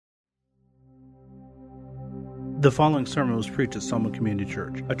The following sermon was preached at Soma Community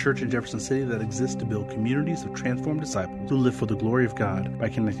Church, a church in Jefferson City that exists to build communities of transformed disciples who live for the glory of God by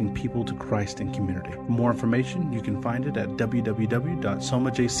connecting people to Christ in community. For more information, you can find it at www.somajc.org.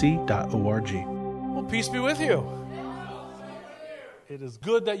 Well, peace be with you. It is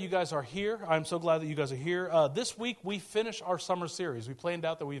good that you guys are here. I'm so glad that you guys are here. This week, we finished our summer series. We planned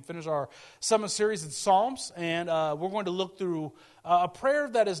out that we finish our summer series in Psalms, and we're going to look through a prayer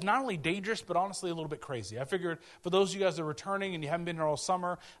that is not only dangerous, but honestly a little bit crazy. I figured for those of you guys that are returning and you haven't been here all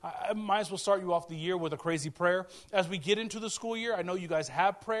summer, I might as well start you off the year with a crazy prayer. As we get into the school year, I know you guys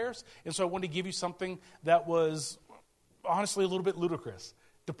have prayers, and so I wanted to give you something that was honestly a little bit ludicrous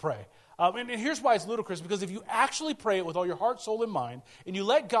to pray. And here's why it's ludicrous, because if you actually pray it with all your heart, soul, and mind, and you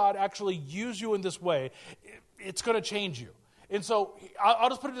let God actually use you in this way, it's going to change you. And so I'll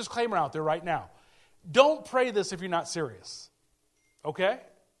just put a disclaimer out there right now. Don't pray this if you're not serious, okay?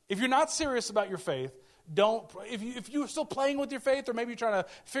 If you're not serious about your faith, don't. If you're still playing with your faith, or maybe you're trying to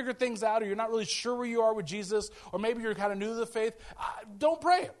figure things out, or you're not really sure where you are with Jesus, or maybe you're kind of new to the faith, don't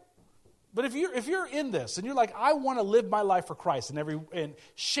pray it. But if you're in this and you're like, I want to live my life for Christ in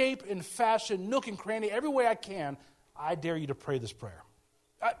shape and fashion, nook and cranny, every way I can, I dare you to pray this prayer.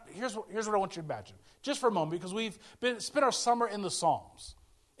 Here's what I want you to imagine, just for a moment, because we've spent our summer in the Psalms.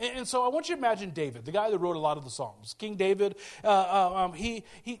 And so I want you to imagine David, the guy that wrote a lot of the Psalms. King David, God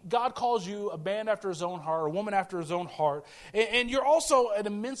calls you a man after his own heart, a woman after his own heart. And you're also an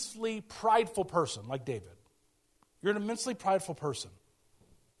immensely prideful person, like David. You're an immensely prideful person.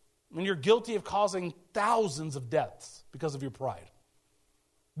 And you're guilty of causing thousands of deaths because of your pride.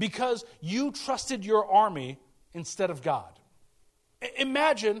 Because you trusted your army instead of God.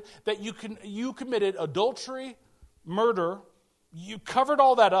 Imagine that you committed adultery, murder, you covered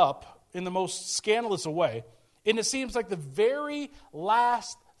all that up in the most scandalous way, and it seems like the very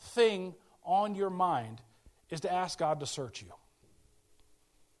last thing on your mind is to ask God to search you.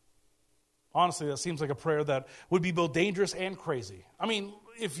 Honestly, that seems like a prayer that would be both dangerous and crazy. I mean,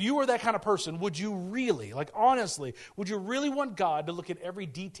 if you were that kind of person, would you really, honestly, would you really want God to look at every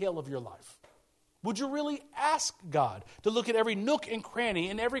detail of your life? Would you really ask God to look at every nook and cranny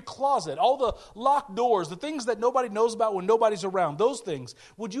in every closet, all the locked doors, the things that nobody knows about when nobody's around, those things?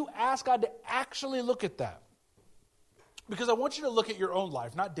 Would you ask God to actually look at that? Because I want you to look at your own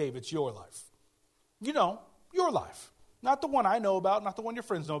life, not David's, your life. You know, your life. Not the one I know about, not the one your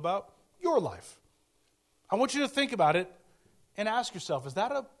friends know about, your life. I want you to think about it and ask yourself, is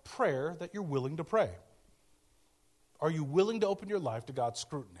that a prayer that you're willing to pray? Are you willing to open your life to God's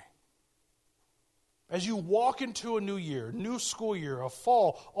scrutiny? As you walk into a new year, new school year, a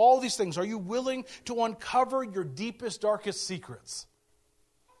fall, all these things, are you willing to uncover your deepest, darkest secrets?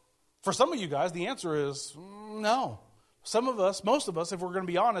 For some of you guys, the answer is no. Some of us, most of us, if we're going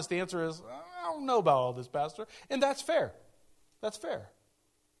to be honest, the answer is, I don't know about all this, Pastor. And that's fair. That's fair.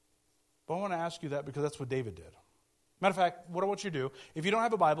 But I want to ask you that because that's what David did. Matter of fact, what I want you to do, if you don't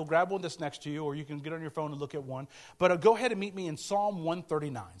have a Bible, grab one that's next to you, or you can get on your phone and look at one. But go ahead and meet me in Psalm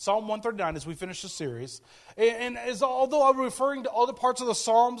 139. Psalm 139 as we finish the series. And although I'm referring to other parts of the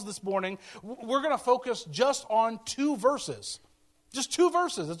Psalms this morning, we're going to focus just on 2 verses. Just 2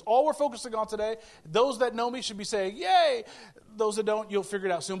 verses. That's all we're focusing on today. Those that know me should be saying, yay. Those that don't, you'll figure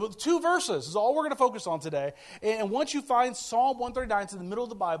it out soon. But 2 verses is all we're going to focus on today. And once you find Psalm 139, it's in the middle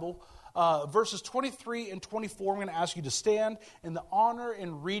of the Bible, verses 23 and 24, I'm going to ask you to stand in the honor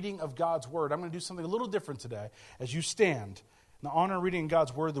and reading of God's Word. I'm going to do something a little different today. As you stand in the honor and reading of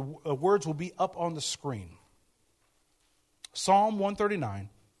God's Word, the words will be up on the screen. Psalm 139,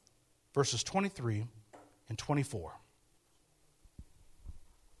 verses 23 and 24.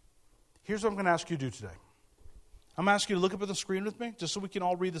 Here's what I'm going to ask you to do today. I'm going to ask you to look up at the screen with me, just so we can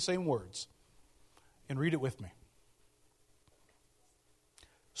all read the same words. And read it with me.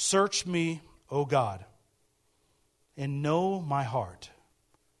 Search me, O God, and know my heart.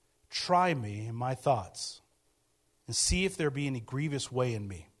 Try me and my thoughts, and see if there be any grievous way in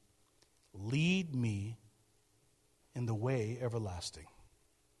me. Lead me in the way everlasting.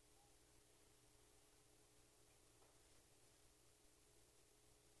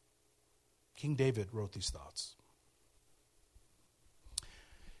 King David wrote these thoughts.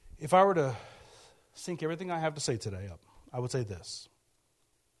 If I were to sync everything I have to say today up, I would say this.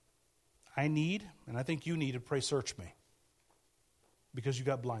 I need, and I think you need to pray, search me, because you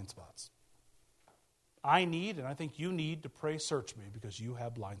got blind spots. I need, and I think you need to pray, search me, because you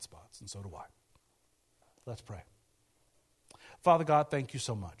have blind spots, and so do I. Let's pray. Father God, thank you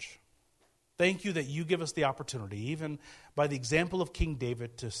so much. Thank you that you give us the opportunity, even by the example of King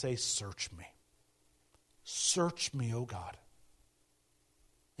David, to say, search me. Search me, O God,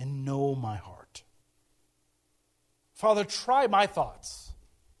 and know my heart. Father, try my thoughts.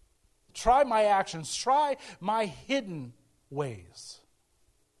 Try my actions. Try my hidden ways.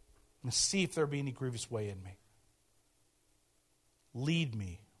 And see if there be any grievous way in me. Lead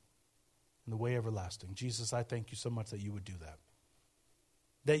me in the way everlasting. Jesus, I thank you so much that you would do that.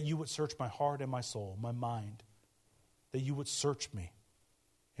 That you would search my heart and my soul, my mind. That you would search me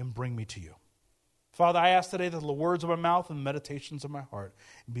and bring me to you. Father, I ask today that the words of my mouth and the meditations of my heart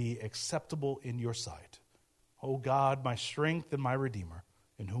be acceptable in your sight. O God, my strength and my Redeemer,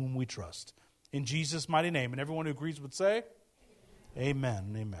 in whom we trust. In Jesus' mighty name. And everyone who agrees would say, amen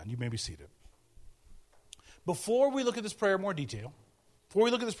and amen. You may be seated. Before we look at this prayer in more detail,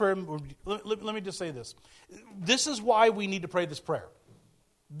 let me just say this. This is why we need to pray this prayer.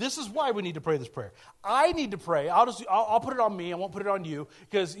 This is why we need to pray this prayer. I need to pray. I'll put it on me. I won't put it on you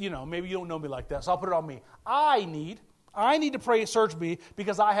because, maybe you don't know me like that. So I'll put it on me. I need to pray search me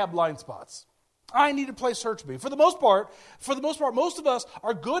because I have blind spots. I need to pray search me. For the most part, most of us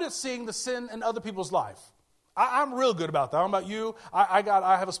are good at seeing the sin in other people's life. I'm real good about that. I don't know about you.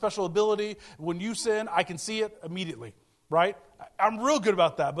 I have a special ability. When you sin, I can see it immediately, right? I'm real good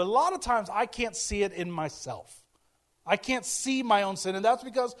about that. But a lot of times I can't see it in myself. I can't see my own sin, and that's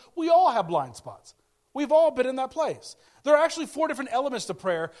because we all have blind spots. We've all been in that place. There are actually 4 different elements to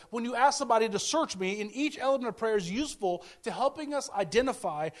prayer. When you ask somebody to search me, and each element of prayer is useful to helping us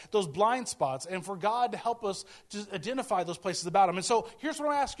identify those blind spots and for God to help us to identify those places about Him. And so here's what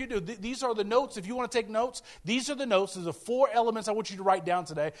I ask you to do. These are the notes. If you want to take notes, these are the notes. There's the 4 elements I want you to write down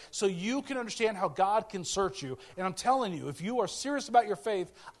today so you can understand how God can search you. And I'm telling you, if you are serious about your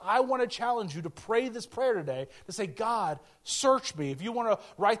faith, I want to challenge you to pray this prayer today to say, God, search me. If you want to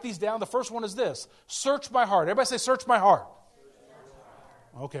write these down, the first one is this. Search my heart. Everybody say, search my heart.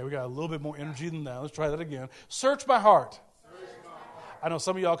 Okay, we got a little bit more energy than that. Let's try that again. Search my heart. I know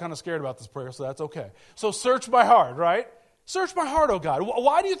some of y'all kind of scared about this prayer, so that's okay. So search my heart, right? Search my heart, oh God.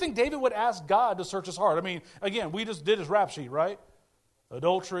 Why do you think David would ask God to search his heart? I mean, again, we just did his rap sheet, right?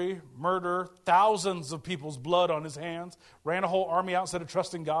 Adultery, murder, thousands of people's blood on his hands, ran a whole army out instead of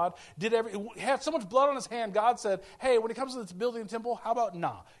trusting God, had so much blood on his hand, God said, hey, when it comes to this building a temple, how about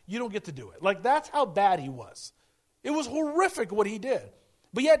you don't get to do it. Like, that's how bad he was. It was horrific what he did.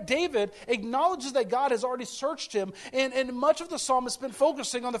 But yet David acknowledges that God has already searched him, and much of the psalm has been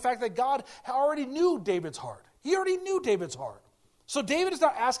focusing on the fact that God already knew David's heart. He already knew David's heart. So David is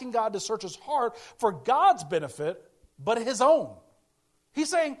not asking God to search his heart for God's benefit, but his own. He's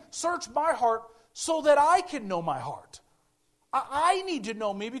saying, search my heart so that I can know my heart. I need to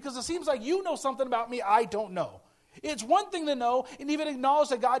know me because it seems like you know something about me I don't know. It's one thing to know and even acknowledge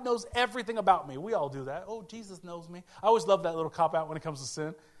that God knows everything about me. We all do that. Oh, Jesus knows me. I always love that little cop-out when it comes to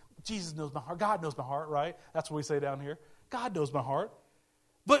sin. Jesus knows my heart. God knows my heart, right? That's what we say down here. God knows my heart.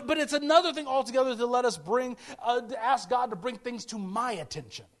 But it's another thing altogether to let us to ask God to bring things to my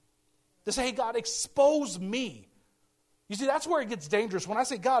attention. To say, hey, God, expose me. You see, that's where it gets dangerous. When I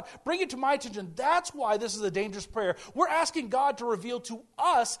say, God, bring it to my attention, that's why this is a dangerous prayer. We're asking God to reveal to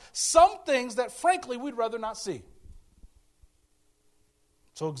us some things that, frankly, we'd rather not see.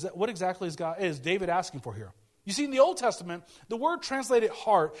 So what exactly is David asking for here? You see, in the Old Testament, the word translated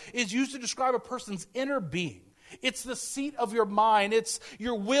heart is used to describe a person's inner being. It's the seat of your mind. It's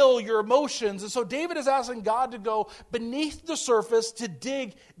your will, your emotions. And so David is asking God to go beneath the surface to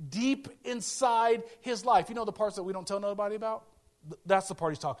dig deep inside his life. You know the parts that we don't tell nobody about? That's the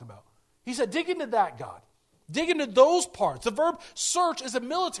part he's talking about. He said, dig into that, God. Dig into those parts. The verb search is a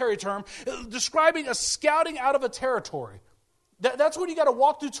military term describing a scouting out of a territory. That's when you got to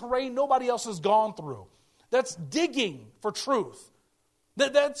walk through terrain nobody else has gone through. That's digging for truth.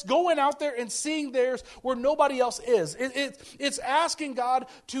 That's going out there and seeing theirs where nobody else is. It's asking God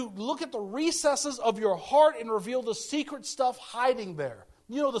to look at the recesses of your heart and reveal the secret stuff hiding there.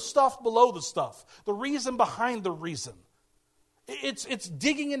 You know, the stuff below the stuff. The reason behind the reason. It's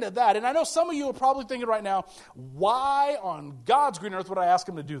digging into that. And I know some of you are probably thinking right now, why on God's green earth would I ask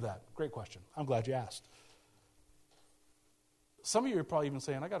him to do that? Great question. I'm glad you asked. Some of you are probably even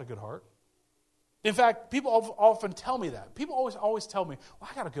saying, I got a good heart. In fact, people often tell me that. People always tell me, well,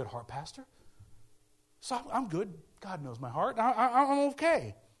 I got a good heart, Pastor. So I'm good. God knows my heart. I'm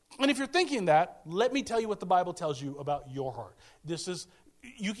okay. And if you're thinking that, let me tell you what the Bible tells you about your heart.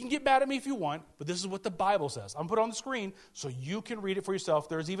 You can get mad at me if you want, but this is what the Bible says. I'm put it on the screen so you can read it for yourself.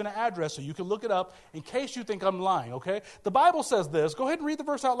 There's even an address so you can look it up in case you think I'm lying, okay? The Bible says this. Go ahead and read the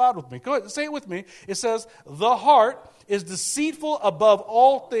verse out loud with me. Go ahead, say it with me. It says, the heart is deceitful above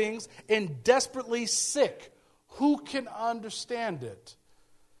all things and desperately sick. Who can understand it?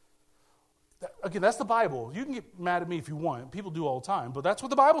 Again, that's the Bible. You can get mad at me if you want. People do all the time. But that's what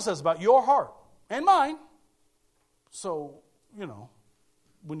the Bible says about your heart and mine. So,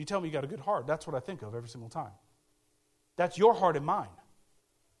 when you tell me you got a good heart, that's what I think of every single time. That's your heart and mine.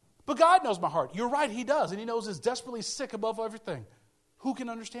 But God knows my heart. You're right, He does. And He knows it's desperately sick above everything. Who can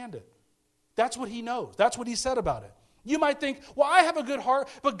understand it? That's what He knows. That's what He said about it. You might think, well, I have a good heart,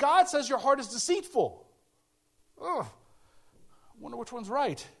 but God says your heart is deceitful. Ugh. I wonder which one's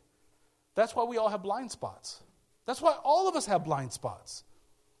right. That's why we all have blind spots. That's why all of us have blind spots.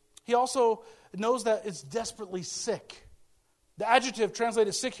 He also knows that it's desperately sick. The adjective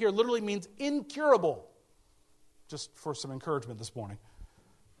translated sick here literally means incurable. Just for some encouragement this morning.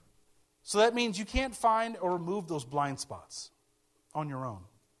 So that means you can't find or remove those blind spots on your own.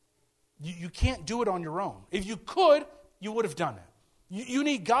 You can't do it on your own. If you could, you would have done it. You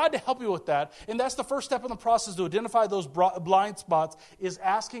need God to help you with that. And that's the first step in the process to identify those blind spots is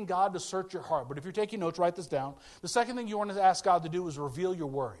asking God to search your heart. But if you're taking notes, write this down. The second thing you want to ask God to do is reveal your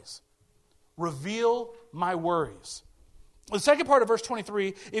worries. Reveal my worries. The second part of verse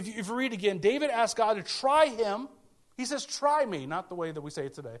 23, if you read again, David asked God to try him. He says, try me, not the way that we say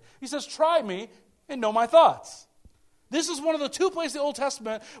it today. He says, try me and know my thoughts. This is one of the two places in the Old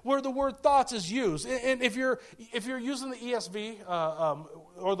Testament where the word thoughts is used. And if you're using the ESV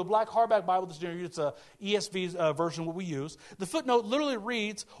or the Black Hardback Bible that's near you, it's a ESV version what we use. The footnote literally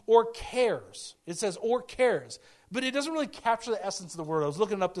reads, or cares. It says, or cares. But it doesn't really capture the essence of the word. I was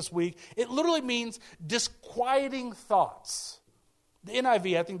looking it up this week. It literally means disquieting thoughts. The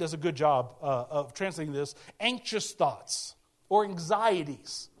NIV, I think, does a good job of translating this. Anxious thoughts or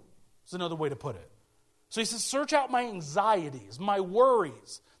anxieties is another way to put it. So he says, search out my anxieties, my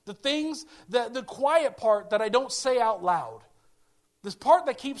worries, the things, the quiet part that I don't say out loud. This part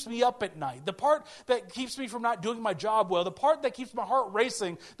that keeps me up at night, the part that keeps me from not doing my job well, the part that keeps my heart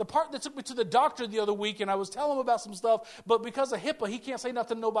racing, the part that took me to the doctor the other week and I was telling him about some stuff, but because of HIPAA, he can't say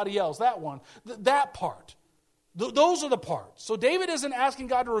nothing to nobody else. That one, that part. Those are the parts. So David isn't asking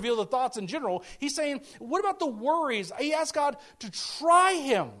God to reveal the thoughts in general. He's saying, what about the worries? He asked God to try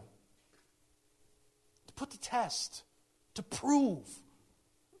him. To put the test. To prove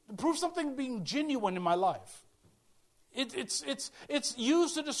something being genuine in my life. It's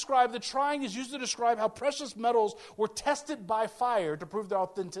used to describe, the trying is used to describe how precious metals were tested by fire to prove their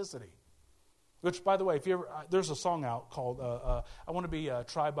authenticity. Which, by the way, if you ever, there's a song out called "I Want to Be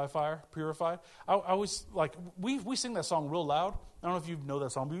Tried by Fire, Purified." I always we sing that song real loud. I don't know if you know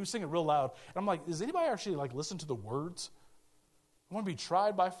that song, but we sing it real loud. And I'm like, does anybody actually listen to the words? I want to be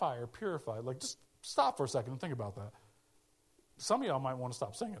tried by fire, purified. Just stop for a second and think about that. Some of y'all might want to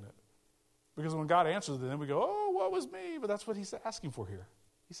stop singing it, because when God answers it, then we go, "Oh, what was me?" But that's what He's asking for here.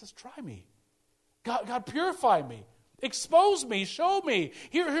 He says, "Try me, God, purify me." Expose me, show me.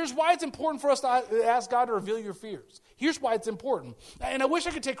 Here's why it's important for us to ask God to reveal your fears. Here's why it's important. And I wish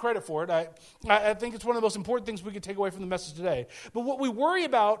I could take credit for it. I think it's one of the most important things we could take away from the message today. But what we worry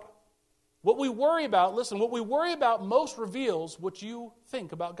about most reveals what you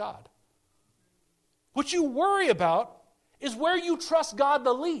think about God. What you worry about is where you trust God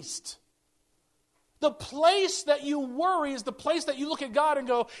the least. The place that you worry is the place that you look at God and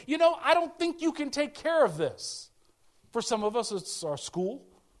go, I don't think you can take care of this. For some of us, it's our school,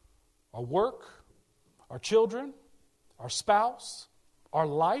 our work, our children, our spouse, our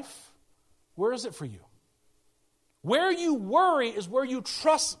life. Where is it for you? Where you worry is where you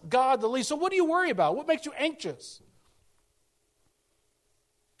trust God the least. So what do you worry about? What makes you anxious?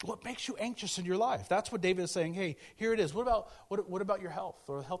 What makes you anxious in your life? That's what David is saying. Hey, here it is. What about your health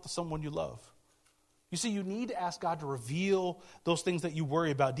or the health of someone you love? You see, you need to ask God to reveal those things that you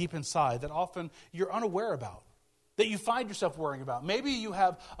worry about deep inside that often you're unaware about, that you find yourself worrying about. Maybe you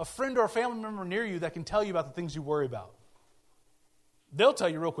have a friend or a family member near you that can tell you about the things you worry about. They'll tell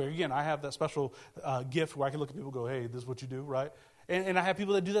you real quick. Again, I have that special gift where I can look at people and go, hey, this is what you do, right? And I have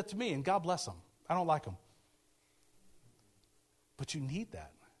people that do that to me, and God bless them. I don't like them. But you need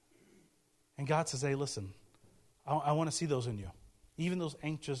that. And God says, hey, listen, I want to see those in you. Even those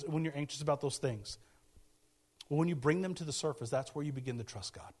anxious, when you're anxious about those things. When you bring them to the surface, that's where you begin to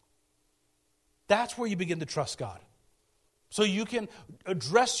trust God. That's where you begin to trust God. So you can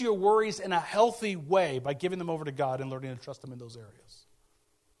address your worries in a healthy way by giving them over to God and learning to trust Him in those areas.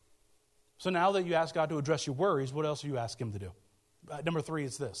 So now that you ask God to address your worries, what else do you ask Him to do? Number 3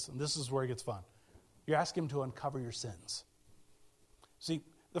 is this, and this is where it gets fun. You ask Him to uncover your sins. See,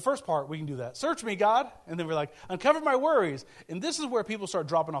 the first part, we can do that. Search me, God. And then we're like, uncover my worries. And this is where people start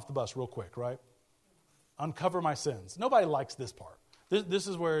dropping off the bus real quick, right? Uncover my sins. Nobody likes this part. This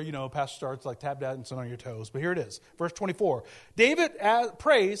is where, pastor starts like tap dancing on your toes. But here it is. Verse 24. David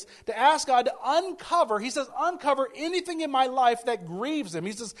prays to ask God to uncover anything in my life that grieves him.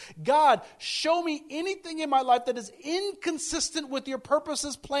 He says, God, show me anything in my life that is inconsistent with your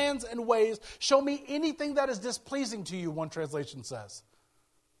purposes, plans, and ways. Show me anything that is displeasing to you, one translation says.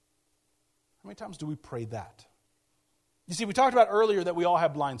 How many times do we pray that? You see, we talked about earlier that we all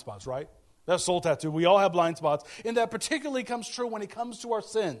have blind spots, right? That's soul tattoo. We all have blind spots. And that particularly comes true when it comes to our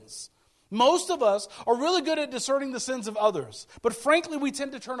sins. Most of us are really good at discerning the sins of others. But frankly, we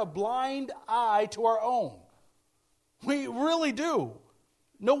tend to turn a blind eye to our own. We really do.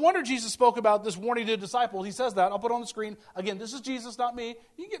 No wonder Jesus spoke about this warning to the disciples. He says that. I'll put it on the screen. Again, this is Jesus, not me.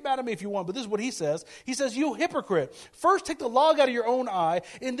 You can get mad at me if you want, but this is what he says. He says, you hypocrite, first take the log out of your own eye,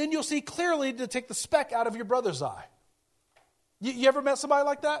 and then you'll see clearly to take the speck out of your brother's eye. You ever met somebody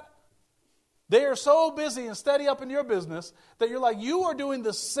like that? They are so busy and steady up in your business that you're like, you are doing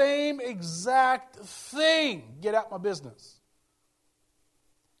the same exact thing. Get out my business.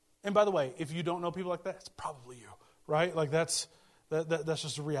 And by the way, if you don't know people like that, it's probably you, right? Like that's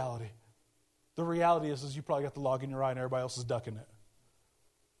just a reality. The reality is you probably got the log in your eye and everybody else is ducking it.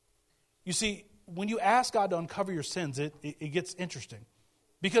 You see, when you ask God to uncover your sins, it gets interesting.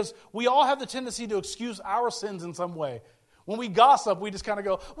 Because we all have the tendency to excuse our sins in some way. When we gossip, we just kind of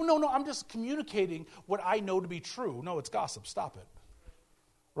go, well, no, I'm just communicating what I know to be true. No, it's gossip. Stop it.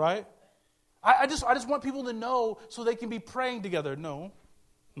 Right? I just want people to know so they can be praying together. No,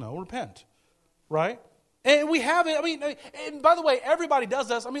 repent. Right? And we have it. And by the way, everybody does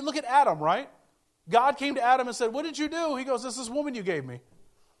this. Look at Adam, right? God came to Adam and said, what did you do? He goes, this is this woman you gave me.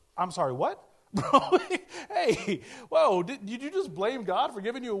 I'm sorry, what? Bro, hey, whoa, did you just blame God for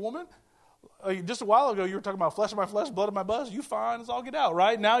giving you a woman? Just a while ago, you were talking about flesh of my flesh, blood of my blood. You fine, it's all get out,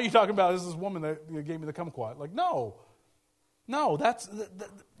 right? Now you're talking about, this is this woman that gave me the kumquat. Like, no, that's,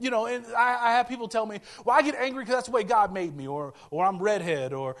 and I have people tell me, well, I get angry because that's the way God made me, or I'm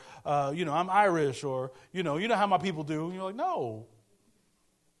redhead, or, I'm Irish, or, you know how my people do. And you're like, no,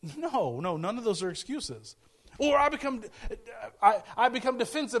 none of those are excuses. Or I become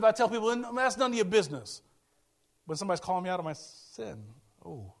defensive. I tell people, that's none of your business. When somebody's calling me out of my sin,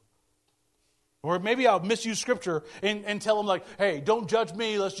 Or maybe I'll misuse scripture and tell them like, hey, don't judge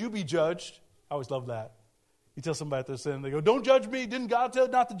me lest you be judged. I always love that. You tell somebody their sin, they go, don't judge me. Didn't God tell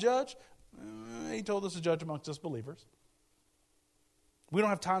not to judge? He told us to judge amongst us believers. We don't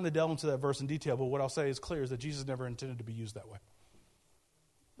have time to delve into that verse in detail, but what I'll say is clear is that Jesus never intended to be used that way.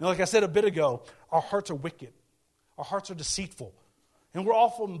 And like I said a bit ago, our hearts are wicked. Our hearts are deceitful. And we're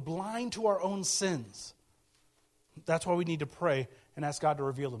often blind to our own sins. That's why we need to pray and ask God to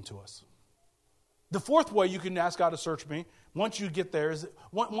reveal them to us. The fourth way you can ask God to search me, once you get there, is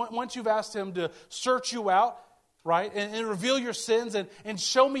once you've asked him to search you out, right, and reveal your sins and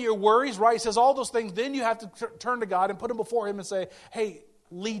show me your worries, right? He says all those things. Then you have to turn to God and put them before him and say, hey,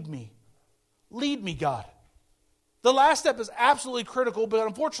 lead me. Lead me, God. The last step is absolutely critical, but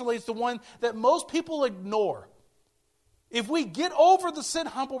unfortunately it's the one that most people ignore. If we get over the sin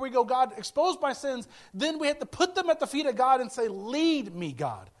hump where we go, God, expose my sins, then we have to put them at the feet of God and say, lead me,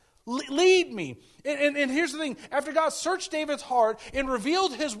 God. Lead me. And here's the thing. After God searched David's heart and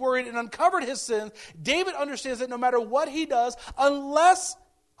revealed his worry and uncovered his sins, David understands that no matter what he does, unless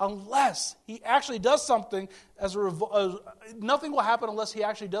he actually does something, nothing will happen unless he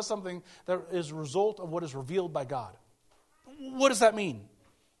actually does something that is a result of what is revealed by God. What does that mean?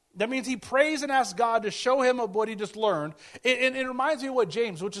 That means he prays and asks God to show him of what he just learned. And it reminds me of what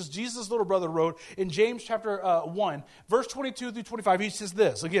James, which is Jesus' little brother, wrote in James chapter 1, verse 22 through 25. He says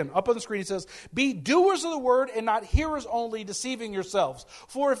this, again, up on the screen, he says, be doers of the word and not hearers only, deceiving yourselves.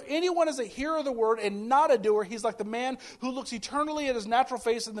 For if anyone is a hearer of the word and not a doer, he's like the man who looks eternally at his natural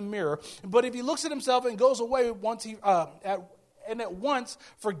face in the mirror. But if he looks at himself and goes away at once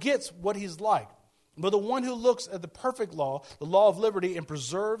forgets what he's like. But the one who looks at the perfect law, the law of liberty, and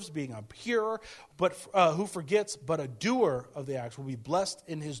preserves, being a hearer, but who forgets, but a doer of the acts, will be blessed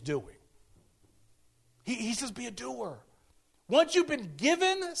in his doing. He says, be a doer. Once you've been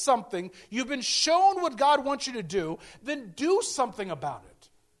given something, you've been shown what God wants you to do, then do something about it.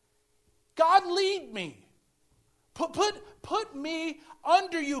 God, lead me. Put me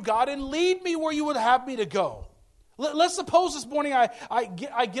under you, God, and lead me where you would have me to go. Let's suppose this morning I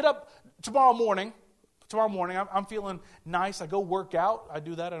get up tomorrow morning, I'm feeling nice. I go work out. I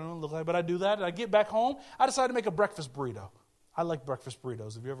do that. I don't look like it, but I do that. And I get back home. I decide to make a breakfast burrito. I like breakfast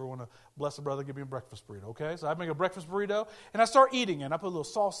burritos. If you ever want to bless a brother, give me a breakfast burrito, okay? So I make a breakfast burrito, and I start eating it. I put a little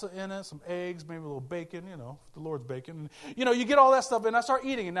salsa in it, some eggs, maybe a little bacon, the Lord's bacon. And, you get all that stuff, and I start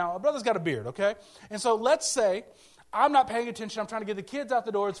eating it. Now, a brother's got a beard, okay? And so let's say I'm not paying attention. I'm trying to get the kids out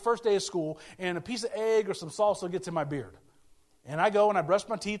the door. It's first day of school, and a piece of egg or some salsa gets in my beard. And I go and I brush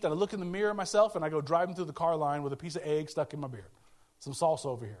my teeth, and I look in the mirror myself, and I go driving through the car line with a piece of egg stuck in my beard. Some salsa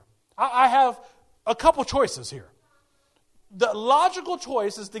over here. I have a couple choices here. The logical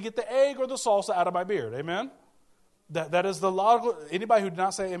choice is to get the egg or the salsa out of my beard. Amen? That is the logical. Anybody who did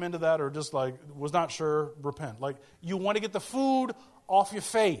not say amen to that or just like was not sure, repent. Like, you want to get the food off your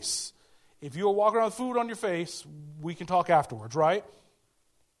face. If you're walking around with food on your face, we can talk afterwards, right?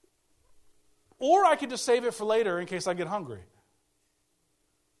 Or I could just save it for later in case I get hungry,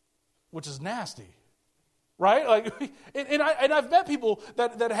 which is nasty, right? Like, and I've met people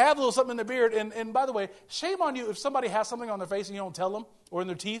that have a little something in their beard. And by the way, shame on you if somebody has something on their face and you don't tell them, or in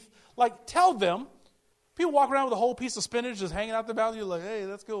their teeth. Like, tell them. People walk around with a whole piece of spinach just hanging out their mouth. You're like, hey,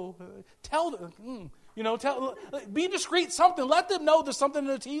 that's cool. Tell them, be discreet, something. Let them know there's something in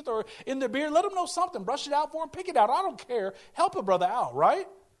their teeth or in their beard. Let them know something. Brush it out for them. Pick it out. I don't care. Help a brother out, right?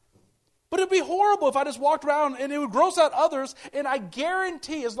 But it'd be horrible if I just walked around and it would gross out others. And I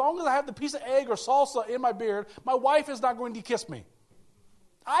guarantee, as long as I have the piece of egg or salsa in my beard, my wife is not going to kiss me.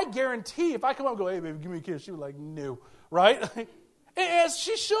 I guarantee if I come up and go, hey, baby, give me a kiss, she would like, no, right? As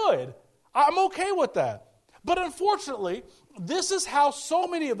she should. I'm okay with that. But unfortunately, this is how so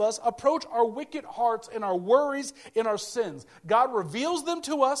many of us approach our wicked hearts and our worries and our sins. God reveals them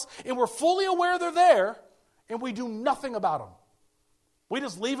to us, and we're fully aware they're there, and we do nothing about them. We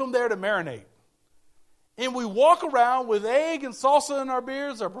just leave them there to marinate. And we walk around with egg and salsa in our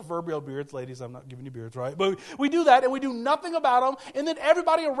beards, our proverbial beards, ladies. I'm not giving you beards, right? But we do that, and we do nothing about them, and then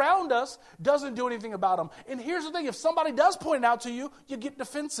everybody around us doesn't do anything about them. And here's the thing. If somebody does point it out to you, you get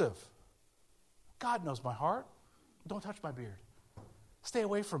defensive. God knows my heart. Don't touch my beard. Stay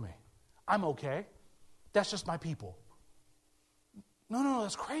away from me. I'm okay. That's just my people. No,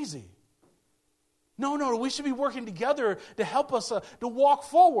 that's crazy. No, we should be working together to help us to walk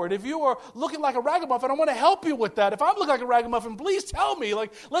forward. If you are looking like a ragamuffin, I want to help you with that. If I'm looking like a ragamuffin, please tell me.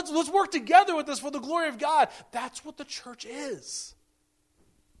 Like, let's work together with this for the glory of God. That's what the church is.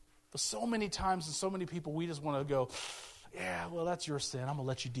 But so many times and so many people, we just want to go, yeah, well, that's your sin. I'm going to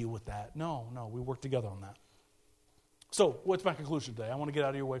let you deal with that. No, we work together on that. So, what's my conclusion today? I want to get out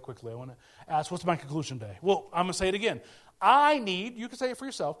of your way quickly. I want to ask, what's my conclusion today? Well, I'm going to say it again. You can say it for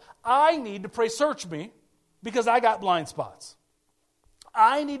yourself, I need to pray search me because I got blind spots.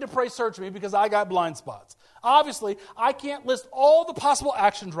 I need to pray search me because I got blind spots. Obviously, I can't list all the possible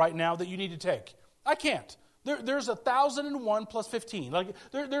actions right now that you need to take. I can't. There's 1,001 plus 15. Like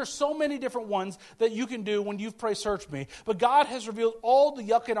there's so many different ones that you can do when you've prayed search me. But God has revealed all the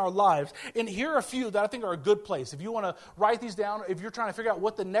yuck in our lives. And here are a few that I think are a good place. If you want to write these down, if you're trying to figure out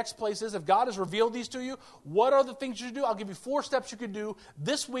what the next place is, if God has revealed these to you, what are the things you should do? I'll give you 4 steps you can do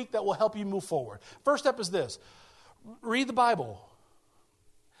this week that will help you move forward. First step is this. Read the Bible.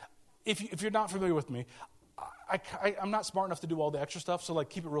 If you're not familiar with me, I'm not smart enough to do all the extra stuff, so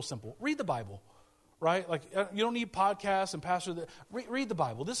like keep it real simple. Read the Bible. Right? Like, you don't need podcasts and pastors. Read the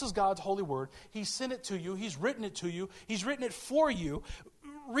Bible. This is God's holy word. He sent it to you. He's written it to you. He's written it for you.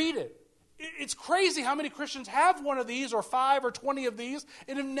 Read it. It's crazy how many Christians have one of these or 5 or 20 of these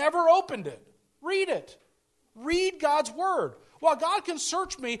and have never opened it. Read it. Read God's word. While God can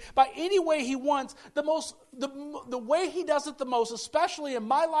search me by any way he wants, the way he does it the most, especially in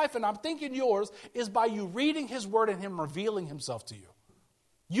my life, and I'm thinking yours, is by you reading his word and him revealing himself to you.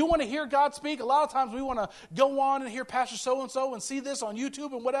 You want to hear God speak? A lot of times we want to go on and hear Pastor so-and-so and see this on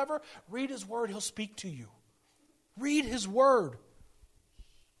YouTube and whatever. Read his word. He'll speak to you. Read his word.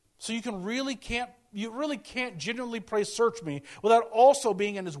 So you really can't genuinely pray search me without also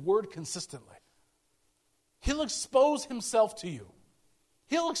being in his word consistently. He'll expose himself to you.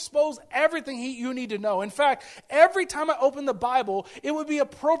 He'll expose everything you need to know. In fact, every time I open the Bible, it would be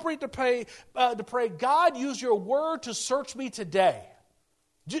appropriate to pray, God, use your word to search me today.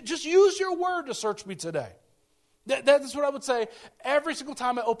 Just use your word to search me today. That's what I would say every single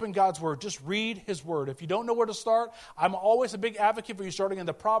time I open God's word. Just read his word. If you don't know where to start, I'm always a big advocate for you starting in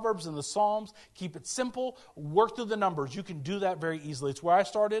the Proverbs and the Psalms. Keep it simple. Work through the numbers. You can do that very easily. It's where I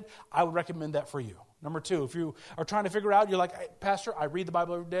started. I would recommend that for you. Number 2, if you are trying to figure out, you're like, hey, Pastor, I read the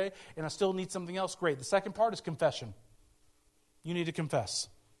Bible every day and I still need something else. Great. The second part is confession. You need to confess.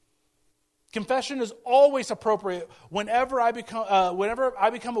 Confession is always appropriate whenever I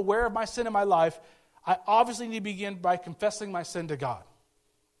become aware of my sin in my life. I obviously need to begin by confessing my sin to God.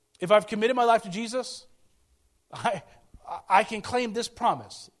 If I've committed my life to Jesus, I can claim this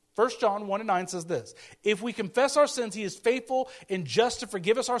promise. 1 John 1:9 says this: if we confess our sins, he is faithful and just to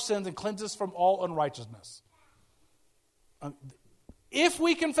forgive us our sins and cleanse us from all unrighteousness. If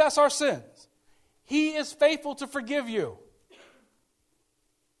we confess our sins, He is faithful to forgive you.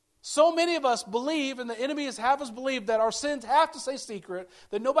 So many of us believe, and the enemy has have us believe, that our sins have to stay secret,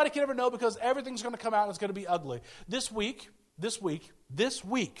 that nobody can ever know because everything's going to come out and it's going to be ugly. This week,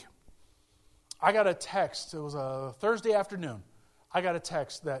 I got a text. It was a Thursday afternoon. I got a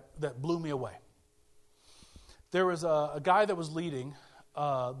text that blew me away. There was a guy that was leading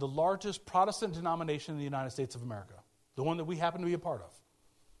the largest Protestant denomination in the United States of America, the one that we happen to be a part of.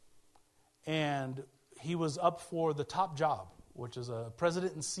 And he was up for the top job, which is a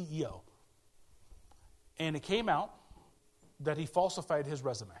president and CEO. And it came out that he falsified his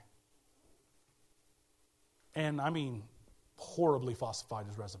resume. And I mean, horribly falsified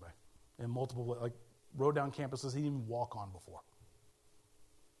his resume in multiple, like, rode down campuses he didn't even walk on before.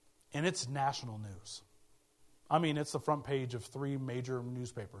 And it's national news. I mean, it's the front page of 3 major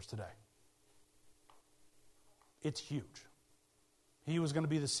newspapers today. It's huge. He was going to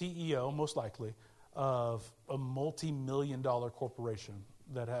be the CEO, most likely, of a multi-million-dollar corporation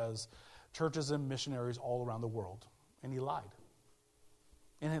that has churches and missionaries all around the world. And he lied.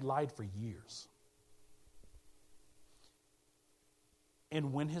 And had lied for years.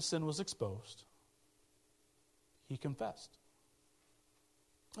 And when his sin was exposed, he confessed.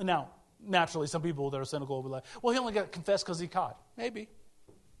 And now, naturally, some people that are cynical will be like, well, he only got confessed because he caught. Maybe.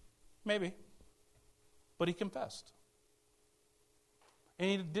 But he confessed. And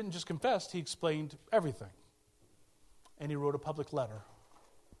he didn't just confess, he explained everything. And he wrote a public letter.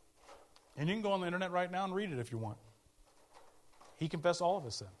 And you can go on the internet right now and read it if you want. He confessed all of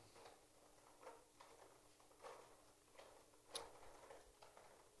his sin.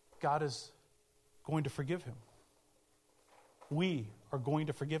 God is going to forgive him. We are going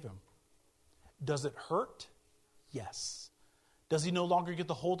to forgive him. Does it hurt? Yes. Does he no longer get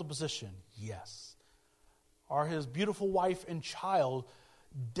to hold the position? Yes. Are his beautiful wife and child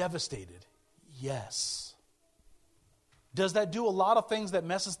devastated? Yes. Does that do a lot of things that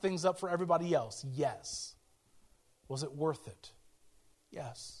messes things up for everybody else? Yes. Was it worth it?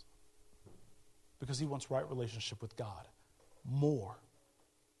 Yes. Because he wants right relationship with God more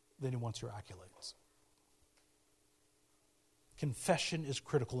than he wants your accolades. Confession is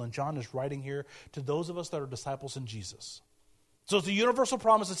critical, and John is writing here to those of us that are disciples in Jesus. So it's a universal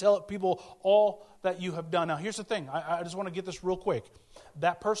promise to tell people all that you have done. Now, here's the thing. I just want to get this real quick.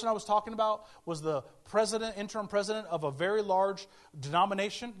 That person I was talking about was the interim president of a very large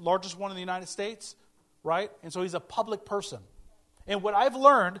denomination, largest one in the United States, right? And so he's a public person. And what I've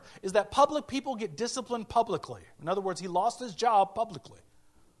learned is that public people get disciplined publicly. In other words, he lost his job publicly.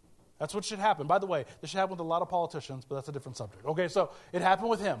 That's what should happen. By the way, this should happen with a lot of politicians, but that's a different subject. Okay, so it happened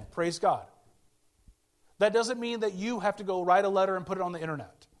with him. Praise God. That doesn't mean that you have to go write a letter and put it on the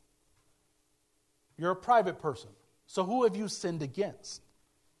internet. You're a private person. So who have you sinned against?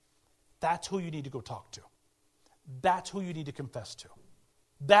 That's who you need to go talk to. That's who you need to confess to.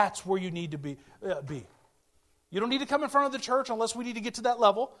 That's where you need to be. You don't need to come in front of the church unless we need to get to that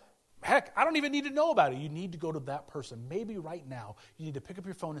level. Heck, I don't even need to know about it. You need to go to that person. Maybe right now, you need to pick up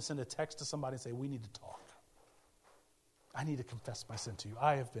your phone and send a text to somebody and say, we need to talk. I need to confess my sin to you.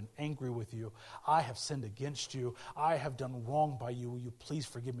 I have been angry with you. I have sinned against you. I have done wrong by you. Will you please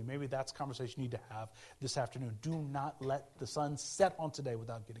forgive me? Maybe that's a conversation you need to have this afternoon. Do not let the sun set on today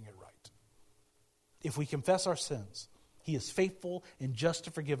without getting it right. If we confess our sins, he is faithful and just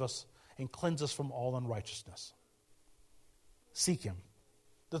to forgive us and cleanse us from all unrighteousness. Seek him.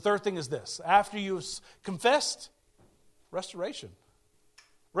 The third thing is this. After you've confessed, restoration.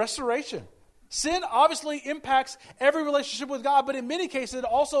 Restoration. Sin obviously impacts every relationship with God, but in many cases it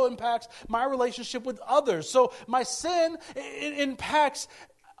also impacts my relationship with others. So my sin impacts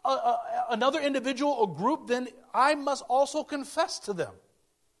another individual or group, then I must also confess to them.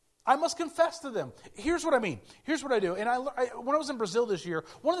 I must confess to them. Here's what I mean. Here's what I do. And when I was in Brazil this year,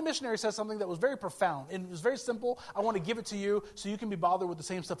 one of the missionaries said something that was very profound. And it was very simple. I want to give it to you so you can be bothered with the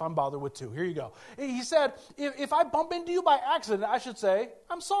same stuff I'm bothered with too. Here you go. He said, if I bump into you by accident, I should say,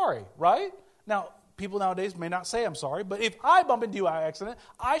 I'm sorry, right? Now, people nowadays may not say I'm sorry, but if I bump into you by accident,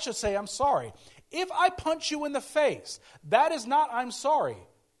 I should say I'm sorry. If I punch you in the face, that is not I'm sorry.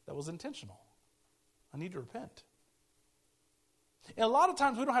 That was intentional. I need to repent. And a lot of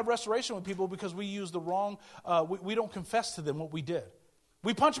times we don't have restoration with people because we use the wrong, we don't confess to them what we did.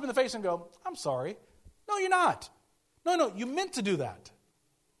 We punch them in the face and go, I'm sorry. No, you're not. No, you meant to do that.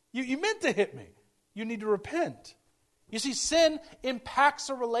 You meant to hit me. You need to repent. You see, sin impacts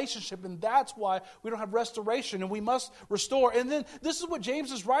a relationship, and that's why we don't have restoration, and we must restore. And then this is what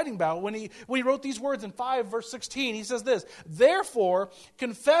James is writing about when he wrote these words in 5 verse 16. He says this, therefore,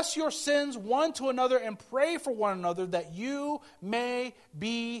 confess your sins one to another and pray for one another that you may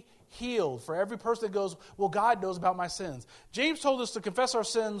be healed. For every person that goes, well, God knows about my sins. James told us to confess our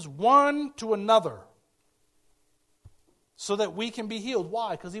sins one to another so that we can be healed.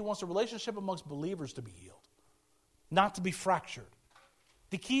 Why? Because he wants a relationship amongst believers to be healed, not to be fractured.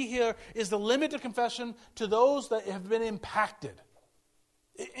 The key here is the limit of confession to those that have been impacted.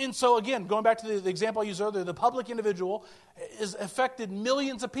 And so again, going back to the example I used earlier, the public individual has affected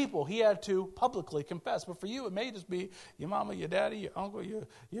millions of people. He had to publicly confess. But for you, it may just be your mama, your daddy, your uncle,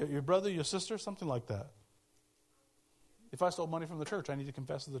 your brother, your sister, something like that. If I stole money from the church, I need to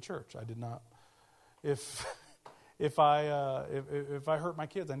confess to the church. I did not. If I hurt my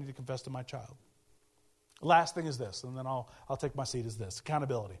kids, I need to confess to my child. Last thing is this, and then I'll take my seat, is this: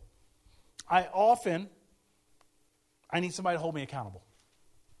 accountability. I need somebody to hold me accountable.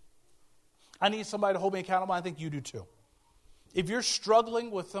 I need somebody to hold me accountable. I think you do too. If you're struggling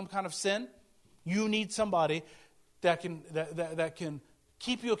with some kind of sin, you need somebody that can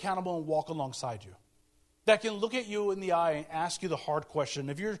keep you accountable and walk alongside you. That can look at you in the eye and ask you the hard question.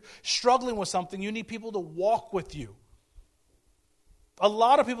 If you're struggling with something, you need people to walk with you. A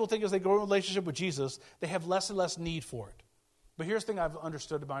lot of people think as they grow in a relationship with Jesus, they have less and less need for it. But here's the thing I've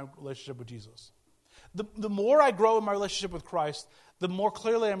understood about my relationship with Jesus. The more I grow in my relationship with Christ, the more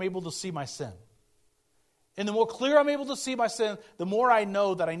clearly I'm able to see my sin. And the more clear I'm able to see my sin, the more I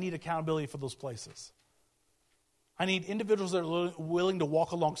know that I need accountability for those places. I need individuals that are willing to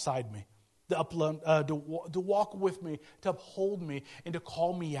walk alongside me, to walk with me, to uphold me, and to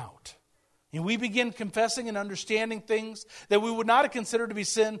call me out. And we begin confessing and understanding things that we would not have considered to be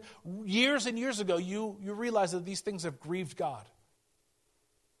sin years and years ago. You realize that these things have grieved God.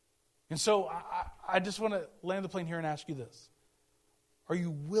 And so I just want to land the plane here and ask you this. Are you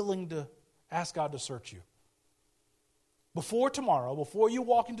willing to ask God to search you? Before tomorrow, before you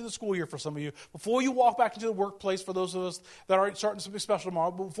walk into the school year for some of you, before you walk back into the workplace for those of us that are starting something special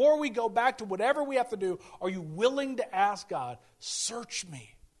tomorrow, before we go back to whatever we have to do, are you willing to ask God, search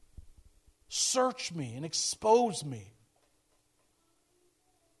me? Search me and expose me.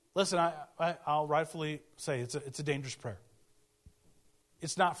 Listen, I'll rightfully say it's a dangerous prayer.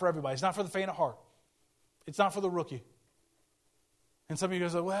 It's not for everybody. It's not for the faint of heart. It's not for the rookie. And some of you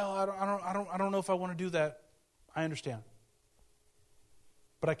guys are, well, I don't know if I want to do that. I understand.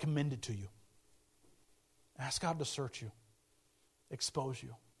 But I commend it to you. Ask God to search you, expose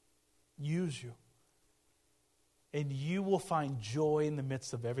you, use you. And you will find joy in the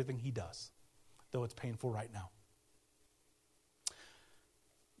midst of everything He does, though it's painful right now.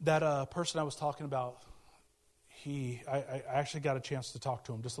 That person I was talking about, I actually got a chance to talk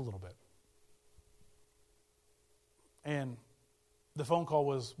to him just a little bit. And the phone call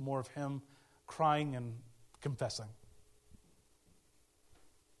was more of him crying and confessing.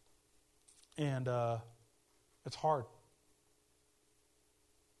 And it's hard.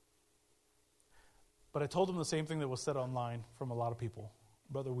 But I told him the same thing that was said online from a lot of people.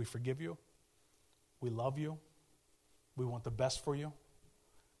 Brother, we forgive you. We love you. We want the best for you.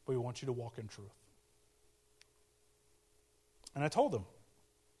 But we want you to walk in truth. And I told him.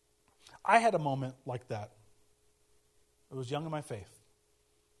 I had a moment like that. I was young in my faith.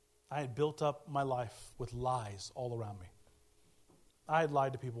 I had built up my life with lies all around me. I had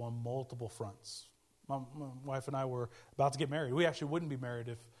lied to people on multiple fronts. My wife and I were about to get married. We actually wouldn't be married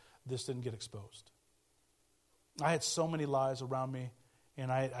if this didn't get exposed. I had so many lies around me,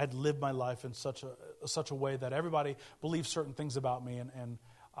 and I'd lived my life in such a way that everybody believed certain things about me, and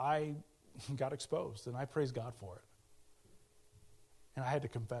I got exposed, and I praise God for it. And I had to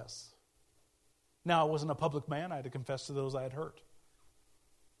confess. Now, I wasn't a public man. I had to confess to those I had hurt.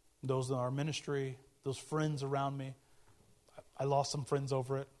 Those in our ministry, those friends around me. I lost some friends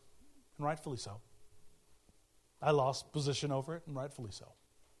over it, and rightfully so. I lost position over it, and rightfully so.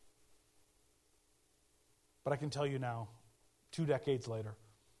 But I can tell you now, 2 decades later,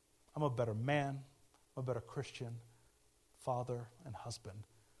 I'm a better man, I'm a better Christian, father, and husband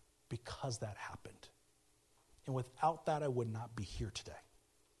because that happened. And without that, I would not be here today.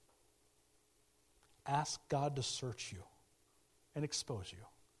 Ask God to search you and expose you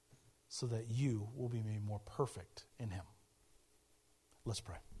so that you will be made more perfect in Him. Let's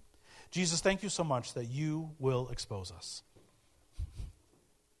pray. Jesus, thank you so much that you will expose us.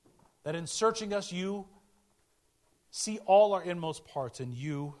 That in searching us, you see all our inmost parts and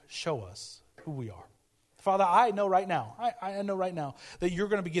you show us who we are. Father, I know right now, I know right now that you're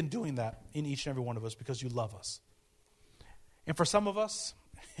going to begin doing that in each and every one of us because you love us. And for some of us,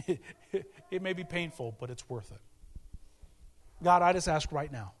 it may be painful, but it's worth it. God, I just ask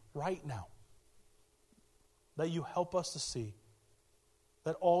right now, that you help us to see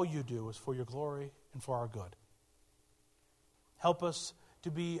that all you do is for your glory and for our good. Help us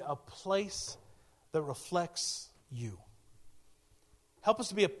to be a place that reflects you. Help us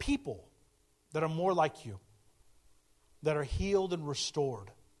to be a people that are more like you, that are healed and restored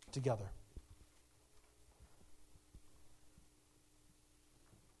together.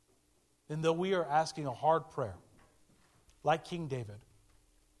 And though we are asking a hard prayer, like King David,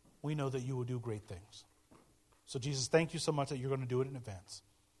 we know that you will do great things. So Jesus, thank you so much that you're going to do it in advance.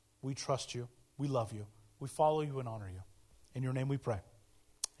 We trust you. We love you. We follow you and honor you. In your name we pray.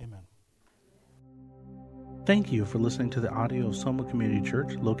 Amen. Thank you for listening to the audio of Soma Community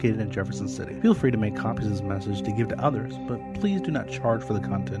Church located in Jefferson City. Feel free to make copies of this message to give to others, but please do not charge for the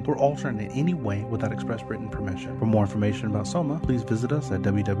content or alter it in any way without express written permission. For more information about Soma, please visit us at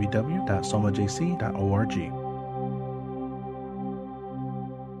www.somajc.org.